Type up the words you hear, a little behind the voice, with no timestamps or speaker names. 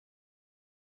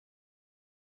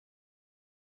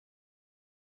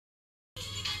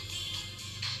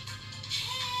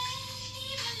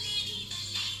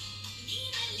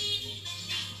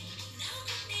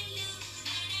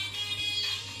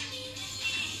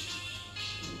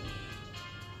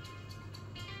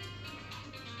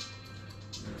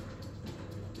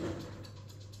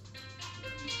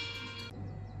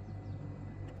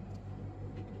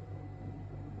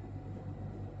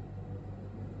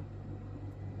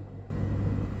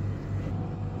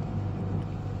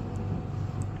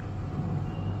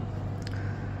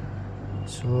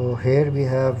So here we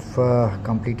have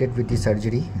completed with the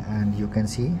surgery, and you can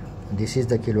see this is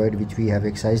the keloid which we have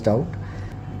excised out.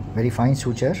 Very fine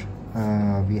suture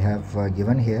we have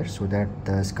given here, so that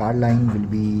the scar line will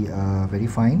be very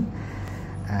fine.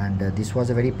 And this was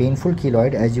a very painful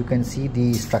keloid. As you can see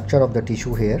the structure of the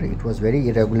tissue here, it was very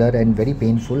irregular and very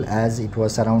painful, as it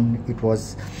was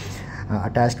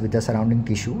attached with the surrounding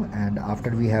tissue. And after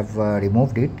we have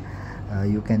removed it,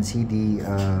 you can see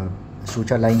the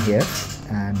suture line here,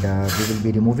 and we will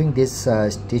be removing this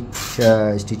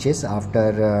stitches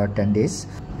after 10 days.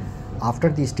 After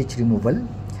the stitch removal,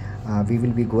 we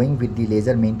will be going with the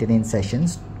laser maintenance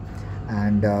sessions,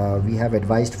 and we have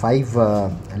advised 5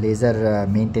 laser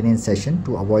maintenance sessions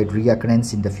to avoid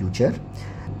reoccurrence in the future.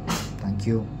 Thank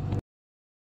you.